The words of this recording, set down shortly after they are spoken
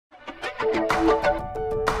Hey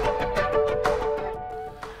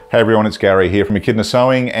everyone, it's Gary here from Echidna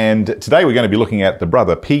Sewing, and today we're going to be looking at the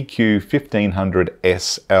Brother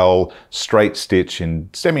PQ1500SL straight stitch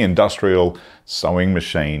in semi-industrial sewing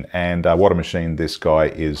machine, and what a machine this guy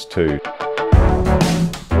is too.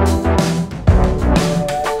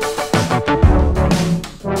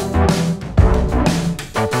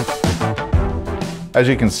 As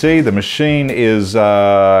you can see, the machine it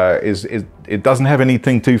doesn't have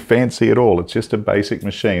anything too fancy at all. It's just a basic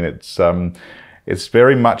machine. It's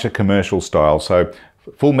very much a commercial style, so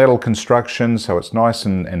full metal construction, so it's nice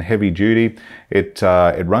and heavy duty. It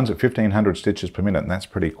runs at 1500 stitches per minute, and that's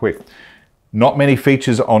pretty quick. Not many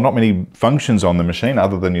features or not many functions on the machine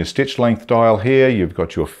other than your stitch length dial here. You've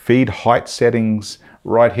got your feed height settings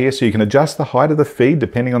right here, so you can adjust the height of the feed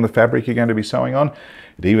depending on the fabric you're going to be sewing on.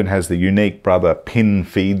 It even has the unique Brother pin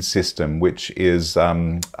feed system, which is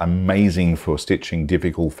amazing for stitching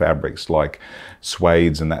difficult fabrics like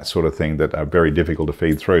suedes and that sort of thing that are very difficult to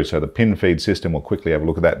feed through. So the pin feed system, we'll quickly have a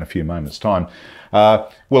look at that in a few moments' time.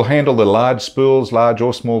 We'll handle the large spools, large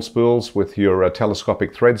or small spools, with your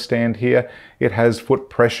telescopic thread stand here. It has foot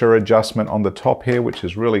pressure adjustment on the top here, which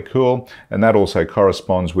is really cool, and that also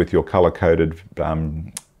corresponds with your color-coded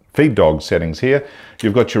feed dog settings here.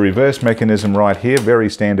 You've got your reverse mechanism right here, very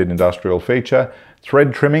standard industrial feature.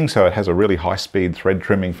 Thread trimming, so it has a really high-speed thread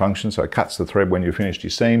trimming function, so it cuts the thread when you've finished your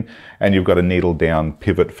seam, and you've got a needle down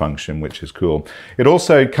pivot function, which is cool. It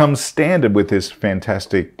also comes standard with this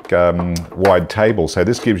fantastic wide table, so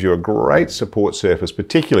this gives you a great support surface,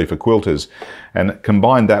 particularly for quilters, and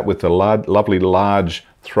combine that with the lovely large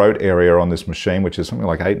throat area on this machine, which is something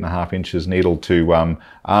like 8.5 inches needle to arm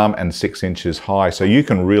and 6 inches high. So you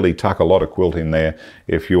can really tuck a lot of quilt in there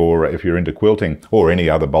if you're into quilting, or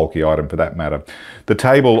any other bulky item for that matter. The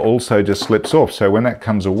table also just slips off, so when that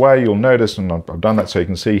comes away, you'll notice, and I've done that so you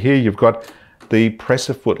can see here, you've got the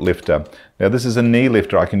presser foot lifter. Now this is a knee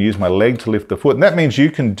lifter. I can use my leg to lift the foot, and that means you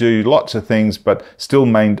can do lots of things but still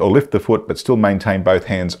lift the foot but still maintain both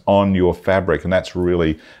hands on your fabric, and that's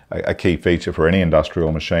really a key feature for any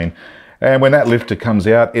industrial machine. And when that lifter comes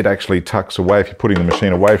out, it actually tucks away. If you're putting the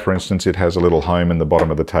machine away, for instance, it has a little home in the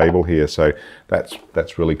bottom of the table here, so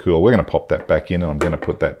that's really cool. We're going to pop that back in, and I'm going to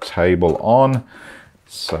put that table on.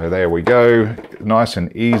 So there we go, nice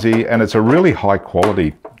and easy, and it's a really high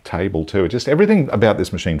quality table too. Just everything about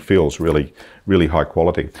this machine feels really, really high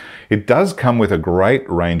quality. It does come with a great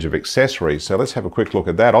range of accessories, so let's have a quick look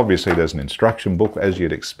at that. Obviously there's an instruction book, as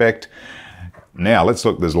you'd expect. Now let's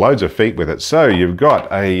look, there's loads of feet with it. So you've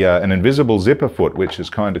got an invisible zipper foot, which is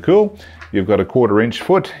kind of cool. You've got a 1/4 inch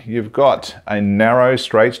foot. You've got a narrow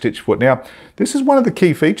straight stitch foot. Now this is one of the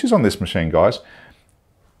key features on this machine, guys.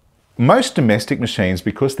 Most domestic machines,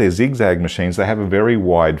 because they're zigzag machines, they have a very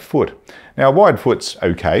wide foot. Now a wide foot's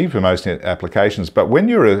okay for most applications, but when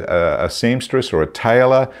you're a seamstress or a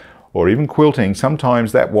tailor or even quilting,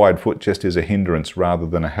 sometimes that wide foot just is a hindrance rather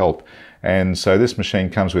than a help. And so this machine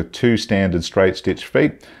comes with 2 standard straight stitch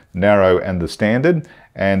feet, narrow and the standard,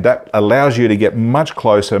 and that allows you to get much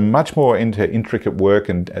closer, much more into intricate work,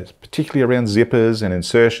 and particularly around zippers and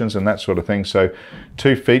insertions and that sort of thing. So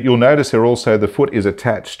 2 feet. You'll notice the foot is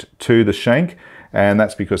attached to the shank, and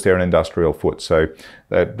that's because they're an industrial foot. So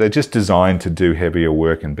they're just designed to do heavier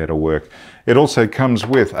work and better work. It also comes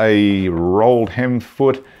with a rolled hem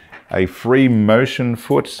foot, a free motion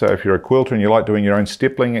foot, so if you're a quilter and you like doing your own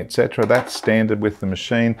stippling, etc., that's standard with the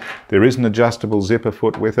machine. There is an adjustable zipper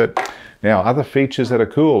foot with it. Now, other features that are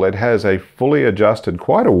cool, it has a fully adjusted,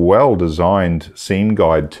 quite a well-designed seam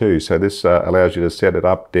guide too. So this allows you to set it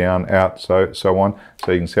up, down, out, so on.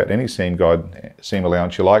 So you can set any seam guide, seam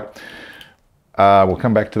allowance you like. We'll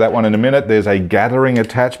come back to that one in a minute. There's a gathering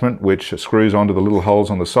attachment which screws onto the little holes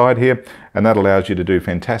on the side here, and that allows you to do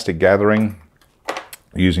fantastic gathering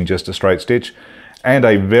using just a straight stitch. And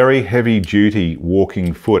a very heavy duty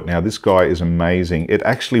walking foot. Now this guy is amazing. It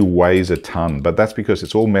actually weighs a ton, but that's because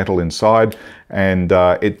it's all metal inside, and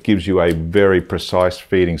it gives you a very precise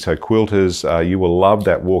feeding. So quilters, you will love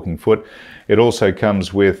that walking foot. It also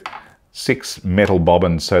comes with 6 metal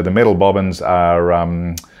bobbins. So the metal bobbins are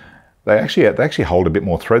they actually hold a bit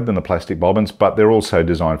more thread than the plastic bobbins, but they're also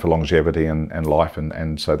designed for longevity and life,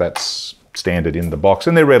 and so that's standard in the box,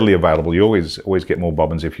 and they're readily available. You always get more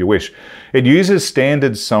bobbins if you wish. It uses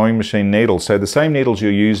standard sewing machine needles, so the same needles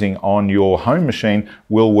you're using on your home machine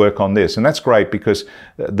will work on this, and that's great because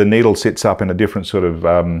the needle sits up in a different sort of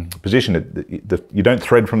position. You don't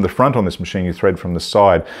thread from the front on this machine, you thread from the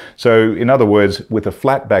side. So in other words, with a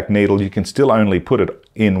flat back needle, you can still only put it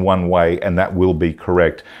in one way, and that will be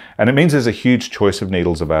correct. And it means there's a huge choice of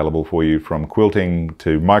needles available for you, from quilting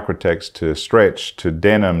to microtex to stretch to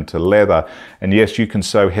denim to leather. And yes, you can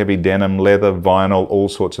sew heavy denim, leather, vinyl, all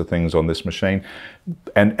sorts of things on this machine.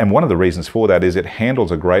 And one of the reasons for that is it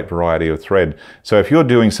handles a great variety of thread. So if you're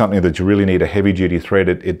doing something that you really need a heavy duty thread,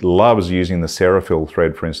 it loves using the Ceraphil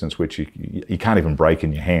thread, for instance, which you can't even break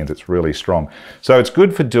in your hands. It's really strong. So it's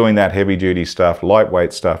good for doing that heavy duty stuff,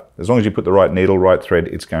 lightweight stuff. As long as you put the right needle, right thread,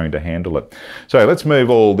 it's going to handle it. So let's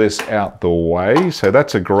move all this out the way. So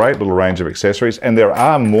that's a great little range of accessories, and there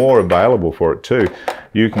are more available for it too.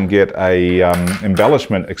 You can get a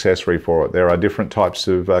embellishment accessory for it. There are different types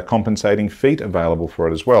of compensating feet available for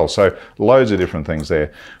it as well. So loads of different things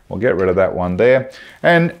there. We'll get rid of that one there.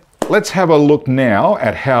 And let's have a look now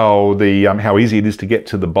at how easy it is to get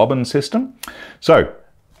to the bobbin system. So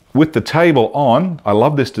with the table on, I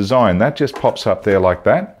love this design. That just pops up there like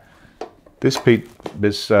that. This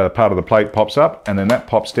part of the plate pops up, and then that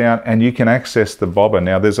pops down, and you can access the bobbin.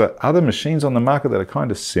 Now there's other machines on the market that are kind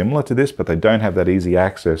of similar to this, but they don't have that easy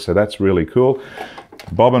access, so that's really cool.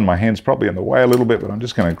 Bobbin, my hand's probably in the way a little bit, but I'm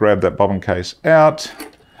just going to grab that bobbin case out.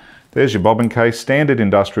 There's your bobbin case, standard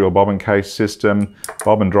industrial bobbin case system.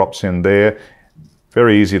 Bobbin drops in there.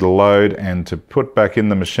 Very easy to load, and to put back in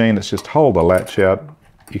the machine, it's just hold the latch out.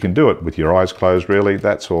 You can do it with your eyes closed, really.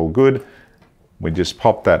 That's all good. We just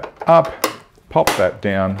pop that up, pop that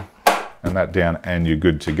down, and that down, and you're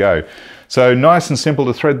good to go. So nice and simple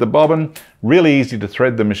to thread the bobbin, really easy to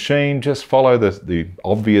thread the machine. Just follow the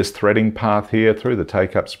obvious threading path here through the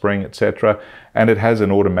take-up spring, etc. And it has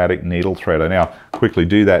an automatic needle threader. Now, quickly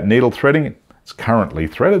do that needle threading. It's currently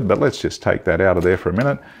threaded, but let's just take that out of there for a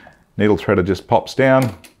minute. Needle threader just pops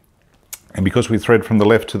down. And because we thread from the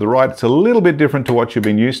left to the right, it's a little bit different to what you've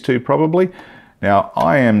been used to probably. Now,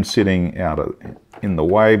 I am sitting out in the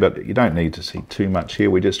way, but you don't need to see too much here.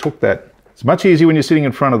 We just hook that. It's much easier when you're sitting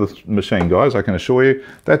in front of the machine, guys, I can assure you.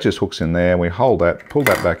 That just hooks in there, we hold that, pull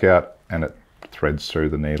that back out, and it threads through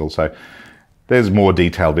the needle. So there's more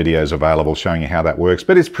detailed videos available showing you how that works,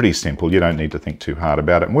 but it's pretty simple. You don't need to think too hard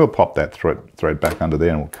about it. And we'll pop that thread back under there,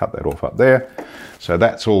 and we'll cut that off up there. So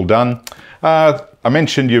that's all done. I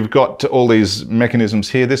mentioned you've got all these mechanisms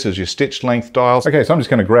here. This is your stitch length dials. Okay, so I'm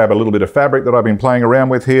just going to grab a little bit of fabric that I've been playing around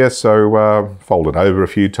with here. So fold it over a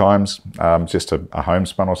few times, just a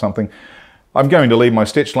homespun or something. I'm going to leave my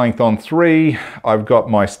stitch length on 3. I've got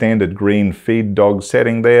my standard green feed dog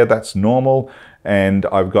setting there. That's normal. And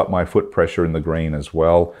I've got my foot pressure in the green as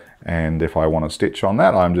well. And if I want to stitch on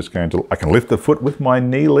that, I can lift the foot with my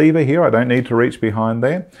knee lever here. I don't need to reach behind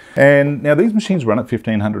there. And now these machines run at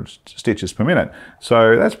 1500 stitches per minute.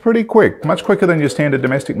 So that's pretty quick, much quicker than your standard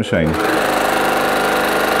domestic machine.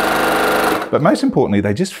 But most importantly,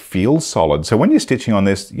 they just feel solid. So when you're stitching on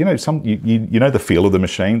this, you know the feel of the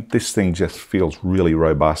machine. This thing just feels really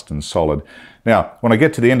robust and solid. Now, when I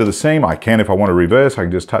get to the end of the seam, if I want to reverse, I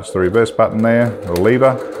can just touch the reverse button there, or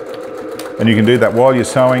lever. And you can do that while you're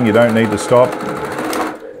sewing, you don't need to stop.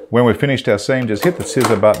 When we've finished our seam, just hit the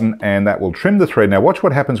scissor button and that will trim the thread. Now watch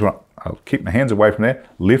what happens when I'll keep my hands away from there,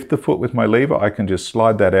 lift the foot with my lever, I can just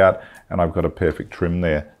slide that out and I've got a perfect trim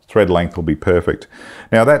there. Thread length will be perfect.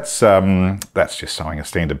 Now that's just sewing a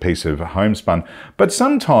standard piece of homespun, but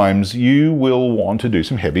sometimes you will want to do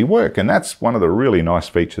some heavy work, and that's one of the really nice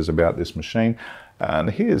features about this machine.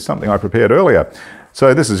 And here's something I prepared earlier.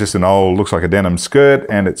 So this is just an old, looks like a denim skirt,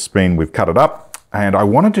 and we've cut it up. And I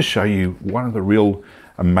wanted to show you one of the real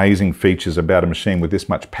amazing features about a machine with this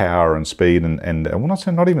much power and speed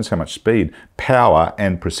not even so much speed, power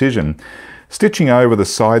and precision. Stitching over the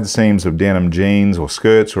side seams of denim jeans or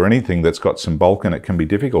skirts or anything that's got some bulk in it can be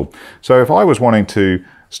difficult. So if I was wanting to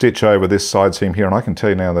stitch over this side seam here, and I can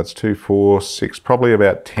tell you now that's 2, 4, 6, probably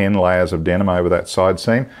about 10 layers of denim over that side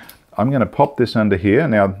seam. I'm going to pop this under here.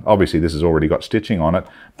 Now, obviously this has already got stitching on it,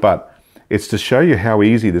 but it's to show you how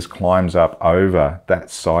easy this climbs up over that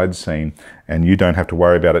side seam, and you don't have to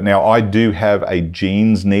worry about it. Now, I do have a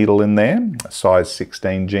jeans needle in there, a size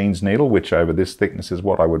 16 jeans needle, which over this thickness is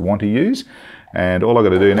what I would want to use. And all I've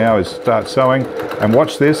got to do now is start sewing, and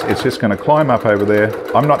watch this, it's just going to climb up over there.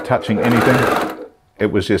 I'm not touching anything. It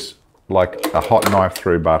was just like a hot knife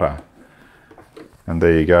through butter. And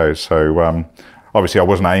there you go. So Obviously I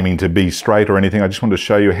wasn't aiming to be straight or anything, I just wanted to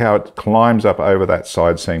show you how it climbs up over that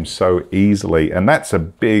side seam so easily, and that's a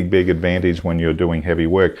big advantage when you're doing heavy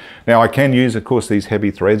work. Now I can use, of course, these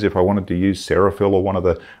heavy threads if I wanted to use Ceraphil or one of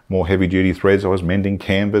the more heavy duty threads. I was mending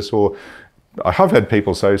canvas, or I have had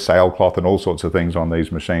people sew sailcloth and all sorts of things on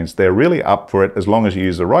these machines. They're really up for it as long as you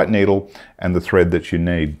use the right needle and the thread that you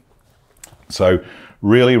need. So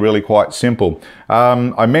really quite simple.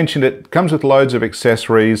 I mentioned it comes with loads of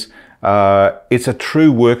accessories. It's a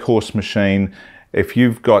true workhorse machine. If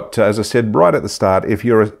you've got, as I said right at the start, if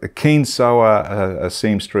you're a keen sewer, a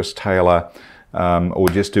seamstress, tailor, or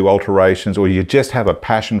just do alterations, or you just have a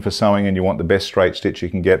passion for sewing and you want the best straight stitch you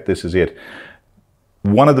can get, this is it.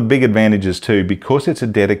 One of the big advantages too, because it's a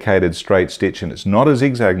dedicated straight stitch and it's not a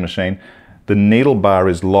zigzag machine, the needle bar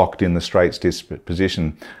is locked in the straight stitch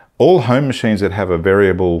position. All home machines that have a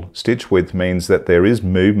variable stitch width means that there is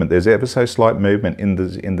movement. There's ever so slight movement in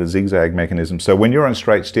the zigzag mechanism. So when you're on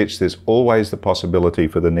straight stitch, there's always the possibility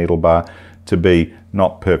for the needle bar to be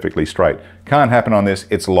not perfectly straight. Can't happen on this,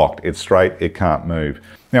 it's locked, it's straight, it can't move.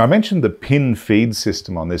 Now I mentioned the pin feed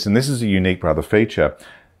system on this, and this is a unique brother feature.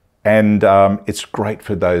 And it's great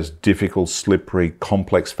for those difficult, slippery,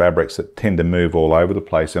 complex fabrics that tend to move all over the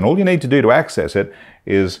place. And all you need to do to access it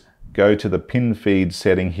is go to the pin feed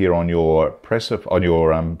setting here on your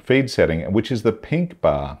feed setting, which is the pink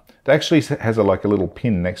bar. It actually has like a little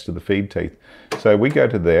pin next to the feed teeth. So we go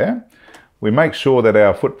to there. We make sure that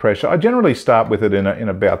our foot pressure, I generally start with it in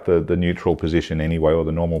about the neutral position anyway, or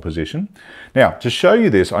the normal position. Now, to show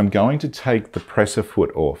you this, I'm going to take the presser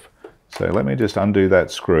foot off. So let me just undo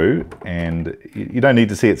that screw, and you don't need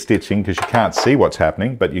to see it stitching because you can't see what's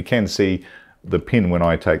happening, but you can see the pin when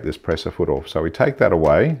I take this presser foot off. So we take that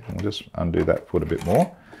away, and we'll just undo that foot a bit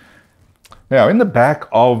more. Now in the back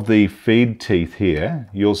of the feed teeth here,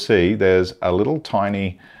 you'll see there's a little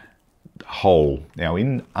tiny hole. Now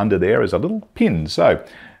under there is a little pin. So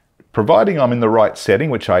providing I'm in the right setting,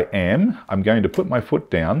 which I am, I'm going to put my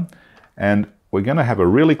foot down, and we're going to have a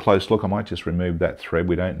really close look. I might just remove that thread.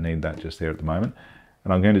 We don't need that just there at the moment.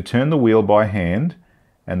 And I'm going to turn the wheel by hand,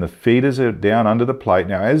 and the feeders are down under the plate.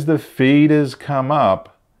 Now, as the feeders come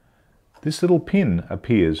up, this little pin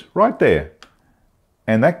appears right there.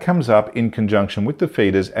 And that comes up in conjunction with the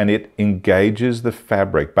feeders, and it engages the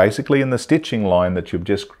fabric, basically in the stitching line that you've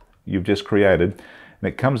just created. And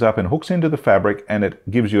it comes up and hooks into the fabric, and it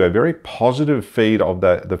gives you a very positive feed of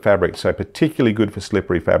the fabric. So particularly good for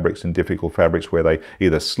slippery fabrics and difficult fabrics where they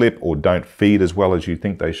either slip or don't feed as well as you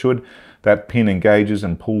think they should. That pin engages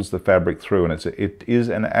and pulls the fabric through, and it is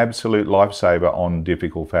an absolute lifesaver on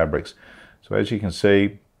difficult fabrics. So as you can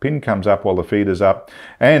see, pin comes up while the feeder's up.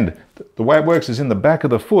 And the way it works is in the back of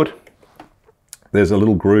the foot, there's a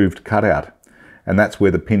little grooved cutout, and that's where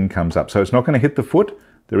the pin comes up. So it's not going to hit the foot.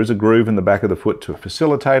 There is a groove in the back of the foot to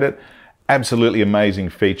facilitate it. Absolutely amazing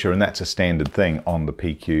feature, and that's a standard thing on the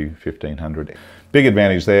PQ1500. Big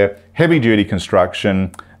advantage there. Heavy duty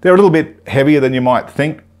construction. They're a little bit heavier than you might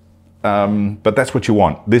think, but that's what you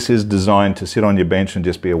want. This is designed to sit on your bench and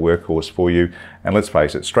just be a workhorse for you. And let's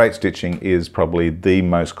face it, straight stitching is probably the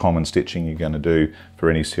most common stitching you're going to do for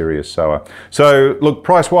any serious sewer. So look,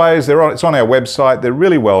 price-wise, it's on our website. They're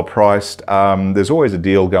really well priced. There's always a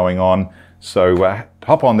deal going on. So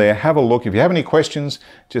hop on there, have a look. If you have any questions,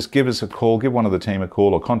 just give us a call, give one of the team a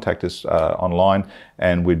call, or contact us online,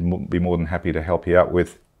 and we'd be more than happy to help you out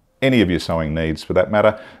with any of your sewing needs for that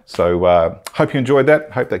matter. So hope you enjoyed that.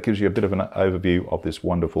 Hope that gives you a bit of an overview of this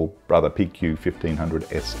wonderful brother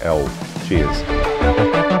PQ1500SL.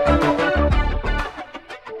 Cheers.